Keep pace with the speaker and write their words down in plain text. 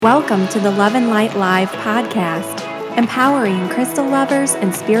Welcome to the Love and Light Live podcast, empowering crystal lovers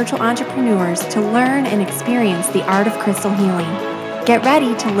and spiritual entrepreneurs to learn and experience the art of crystal healing. Get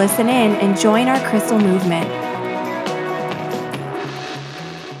ready to listen in and join our crystal movement.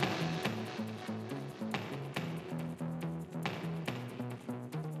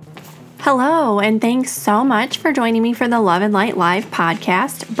 Hello, and thanks so much for joining me for the Love and Light Live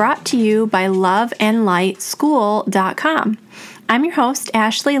podcast, brought to you by loveandlightschool.com. I'm your host,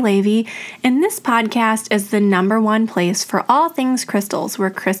 Ashley Levy, and this podcast is the #1 place for all things crystals, where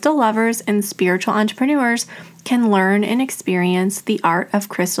crystal lovers and spiritual entrepreneurs can learn and experience the art of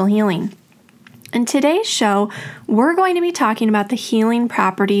crystal healing. In today's show, we're going to be talking about the healing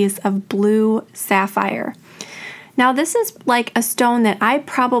properties of blue sapphire. Now, this is like a stone that I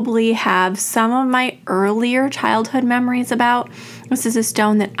probably have some of my earlier childhood memories about. This is a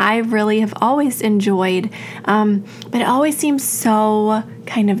stone that I really have always enjoyed, but it always seems so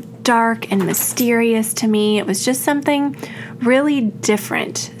kind of dark and mysterious to me. It was just something really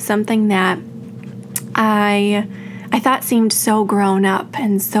different, something that I thought seemed so grown up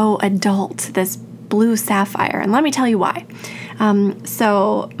and so adult, this blue sapphire. And let me tell you why.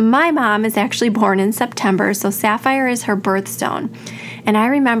 So my mom is actually born in September, so sapphire is her birthstone. And I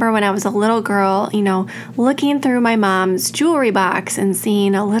remember when I was a little girl, looking through my mom's jewelry box and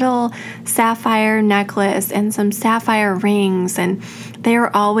seeing a little sapphire necklace and some sapphire rings, and they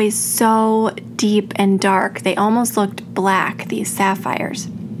were always so deep and dark. They almost looked black, these sapphires.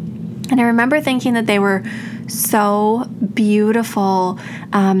 And I remember thinking that they were so beautiful,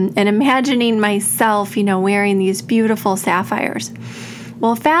 and imagining myself, wearing these beautiful sapphires.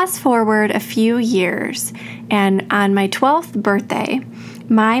 Well, fast forward a few years, and on my 12th birthday,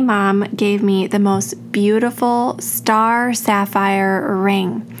 my mom gave me the most beautiful star sapphire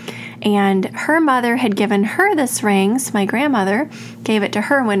ring. And her mother had given her this ring, so my grandmother gave it to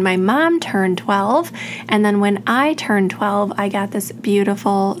her when my mom turned 12. And then when I turned 12, I got this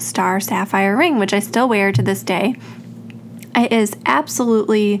beautiful star sapphire ring, which I still wear to this day. It is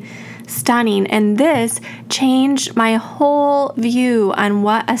absolutely stunning, and this changed my whole view on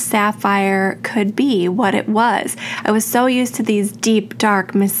what a sapphire could be, what it was. I was so used to these deep,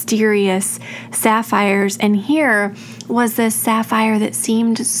 dark, mysterious sapphires, and here was this sapphire that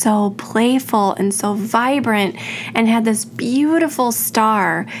seemed so playful and so vibrant and had this beautiful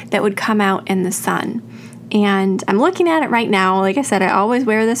star that would come out in the sun. And I'm looking at it right now. Like I said, I always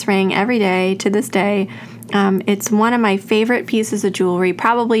wear this ring every day to this day. It's one of my favorite pieces of jewelry,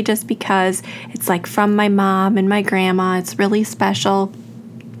 probably just because it's like from my mom and my grandma. It's really special,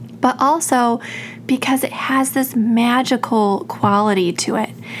 but also because it has this magical quality to it.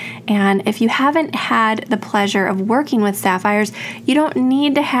 And if you haven't had the pleasure of working with sapphires, you don't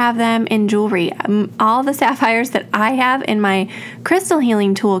need to have them in jewelry. All the sapphires that I have in my crystal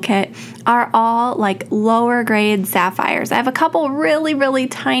healing toolkit are all like lower grade sapphires. I have a couple really, really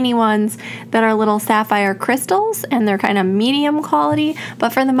tiny ones that are little sapphire crystals, and they're kind of medium quality.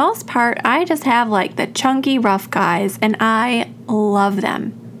 But for the most part, I just have like the chunky, rough guys, and I love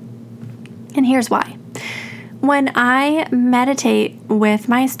them. And here's why. When I meditate with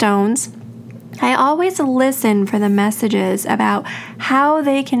my stones, I always listen for the messages about how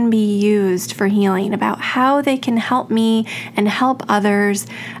they can be used for healing, about how they can help me and help others.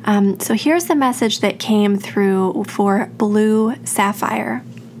 So here's the message that came through for blue sapphire.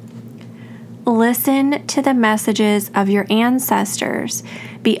 Listen to the messages of your ancestors.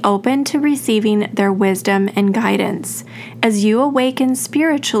 Be open to receiving their wisdom and guidance. As you awaken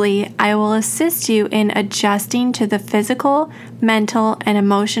spiritually, I will assist you in adjusting to the physical, mental, and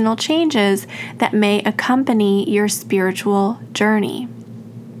emotional changes that may accompany your spiritual journey.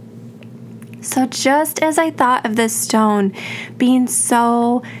 So just as I thought of this stone being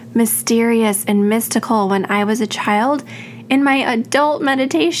so mysterious and mystical when I was a child, in my adult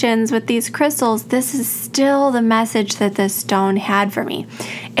meditations with these crystals, this is still the message that this stone had for me.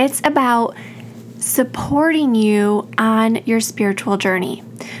 It's about supporting you on your spiritual journey.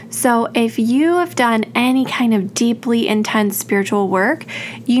 So if you have done any kind of deeply intense spiritual work,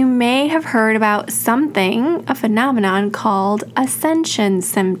 you may have heard about a phenomenon called ascension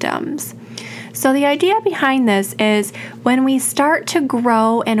symptoms. So the idea behind this is when we start to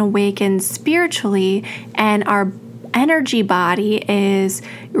grow and awaken spiritually, and our energy body is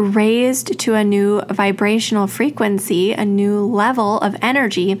raised to a new vibrational frequency, a new level of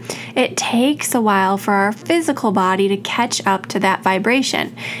energy, it takes a while for our physical body to catch up to that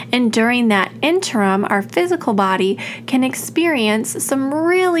vibration. And during that interim, our physical body can experience some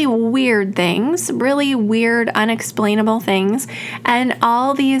really weird things, really weird, unexplainable things, and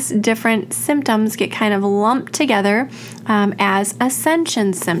all these different symptoms get kind of lumped together as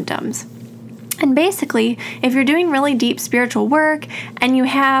ascension symptoms. And basically, if you're doing really deep spiritual work and you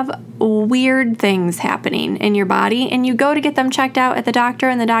have weird things happening in your body and you go to get them checked out at the doctor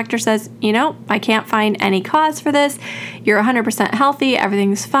and the doctor says, I can't find any cause for this, you're 100% healthy,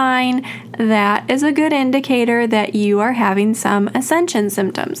 everything's fine, that is a good indicator that you are having some ascension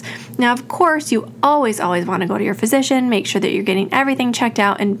symptoms. Now, of course, you always want to go to your physician, make sure that you're getting everything checked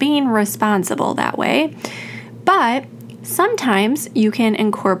out and being responsible that way. But sometimes you can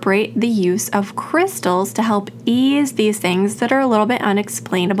incorporate the use of crystals to help ease these things that are a little bit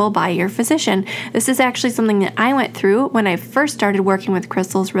unexplainable by your physician. This is actually something that I went through when I first started working with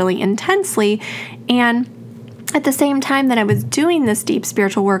crystals really intensely. And at the same time that I was doing this deep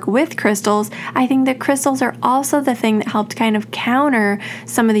spiritual work with crystals, I think that crystals are also the thing that helped kind of counter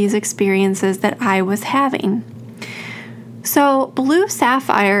some of these experiences that I was having. So blue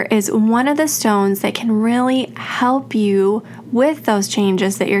sapphire is one of the stones that can really help you with those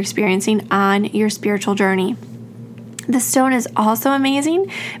changes that you're experiencing on your spiritual journey. The stone is also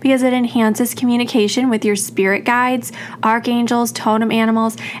amazing because it enhances communication with your spirit guides, archangels, totem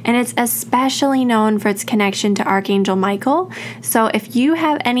animals, and it's especially known for its connection to Archangel Michael. So if you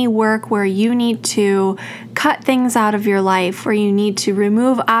have any work where you need to cut things out of your life, where you need to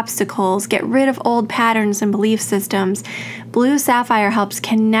remove obstacles, get rid of old patterns and belief systems, blue sapphire helps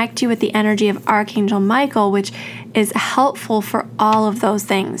connect you with the energy of Archangel Michael, which is helpful for all of those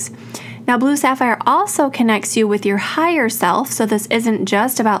things. Now, blue sapphire also connects you with your higher self, so this isn't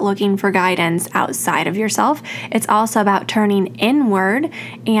just about looking for guidance outside of yourself. It's also about turning inward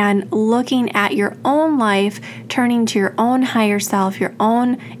and looking at your own life, turning to your own higher self, your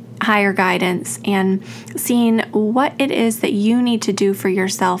own higher guidance, and seeing what it is that you need to do for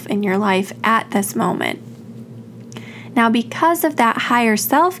yourself in your life at this moment. Now, because of that higher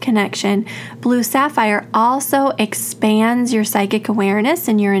self connection, blue sapphire also expands your psychic awareness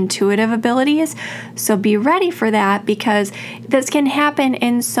and your intuitive abilities. So be ready for that, because this can happen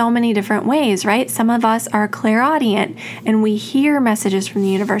in so many different ways, right? Some of us are clairaudient and we hear messages from the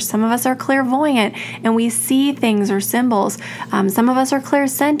universe. Some of us are clairvoyant and we see things or symbols. Some of us are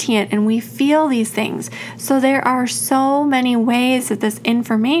clairsentient and we feel these things. So there are so many ways that this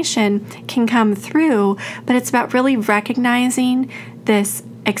information can come through, but it's about really recognizing this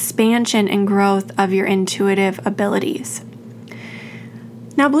expansion and growth of your intuitive abilities.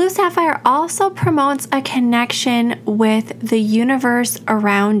 Now, blue sapphire also promotes a connection with the universe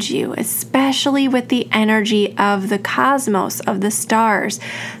around you, especially with the energy of the cosmos, of the stars.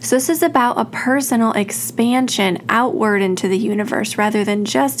 So this is about a personal expansion outward into the universe rather than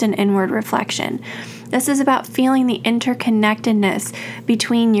just an inward reflection. This is about feeling the interconnectedness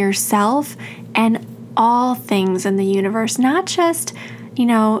between yourself and all things in the universe, not just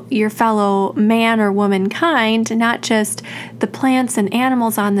your fellow man or womankind, not just the plants and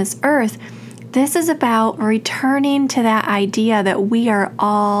animals on this earth. This is about returning to that idea that we are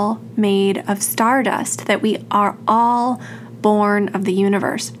all made of stardust, that we are all born of the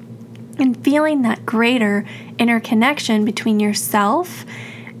universe, and feeling that greater interconnection between yourself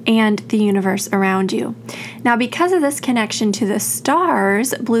and the universe around you. Now, because of this connection to the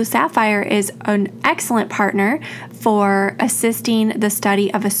stars, blue sapphire is an excellent partner for assisting the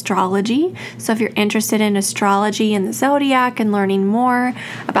study of astrology. So if you're interested in astrology and the zodiac and learning more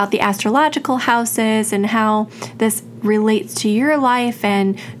about the astrological houses and how this relates to your life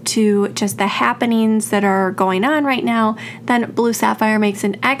and to just the happenings that are going on right now, then blue sapphire makes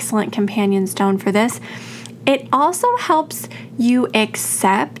an excellent companion stone for this. It also helps you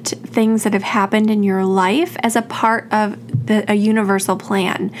accept things that have happened in your life as a part of a universal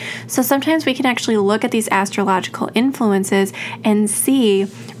plan. So sometimes we can actually look at these astrological influences and see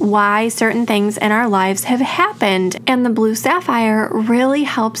why certain things in our lives have happened. And the blue sapphire really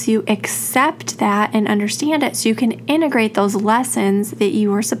helps you accept that and understand it so you can integrate those lessons that you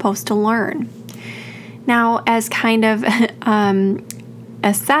were supposed to learn. Now, as kind of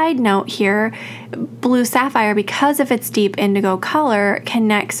a side note here, blue sapphire, because of its deep indigo color,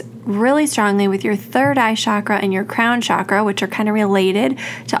 connects really strongly with your third eye chakra and your crown chakra, which are kind of related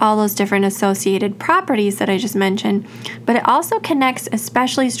to all those different associated properties that I just mentioned. But it also connects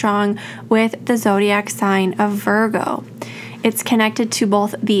especially strong with the zodiac sign of Virgo. It's connected to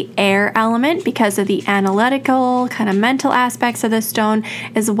both the air element because of the analytical, kind of mental aspects of the stone,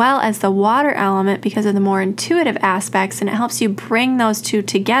 as well as the water element because of the more intuitive aspects, and it helps you bring those two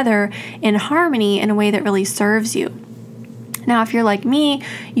together in harmony in a way that really serves you. Now, if you're like me,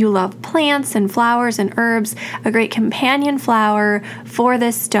 you love plants and flowers and herbs, a great companion flower for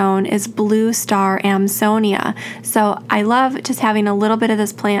this stone is Blue Star Amsonia. So I love just having a little bit of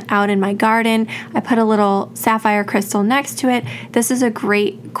this plant out in my garden. I put a little sapphire crystal next to it. This is a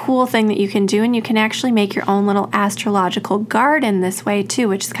great, cool thing that you can do, and you can actually make your own little astrological garden this way too,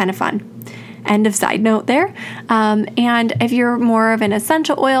 which is kind of fun. End of side note there. And if you're more of an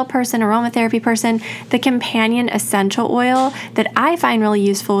essential oil person, aromatherapy person, the companion essential oil that I find really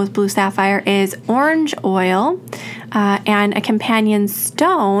useful with blue sapphire is orange oil, and a companion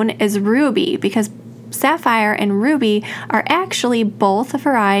stone is ruby, because sapphire and ruby are actually both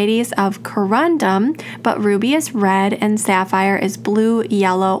varieties of corundum, but ruby is red and sapphire is blue,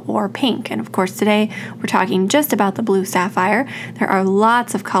 yellow, or pink. And of course, today we're talking just about the blue sapphire. There are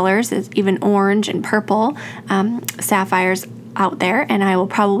lots of colors, even orange and purple sapphires out there, and I will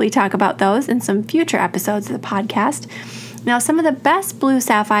probably talk about those in some future episodes of the podcast. Now, some of the best blue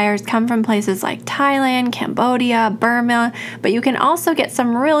sapphires come from places like Thailand, Cambodia, Burma, but you can also get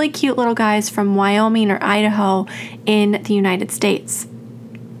some really cute little guys from Wyoming or Idaho in the United States.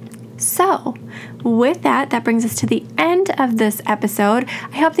 So, with that brings us to the end of this episode.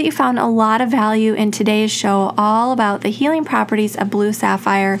 I hope that you found a lot of value in today's show all about the healing properties of blue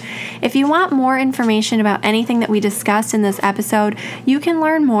sapphire. If you want more information about anything that we discussed in this episode, you can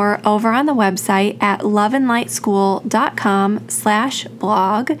learn more over on the website at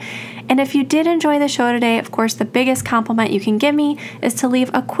loveandlightschool.com/blog. And if you did enjoy the show today, of course, the biggest compliment you can give me is to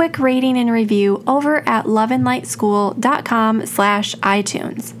leave a quick rating and review over at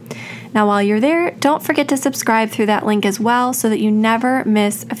loveandlightschool.com/iTunes. Now, while you're there, don't forget to subscribe through that link as well so that you never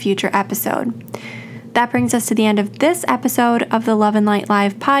miss a future episode. That brings us to the end of this episode of the Love and Light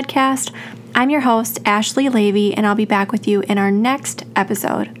Live podcast. I'm your host, Ashley Levy, and I'll be back with you in our next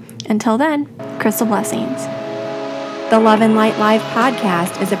episode. Until then, crystal blessings. The Love and Light Live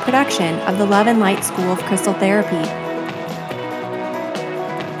podcast is a production of the Love and Light School of Crystal Therapy.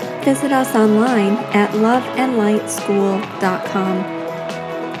 Visit us online at loveandlightschool.com.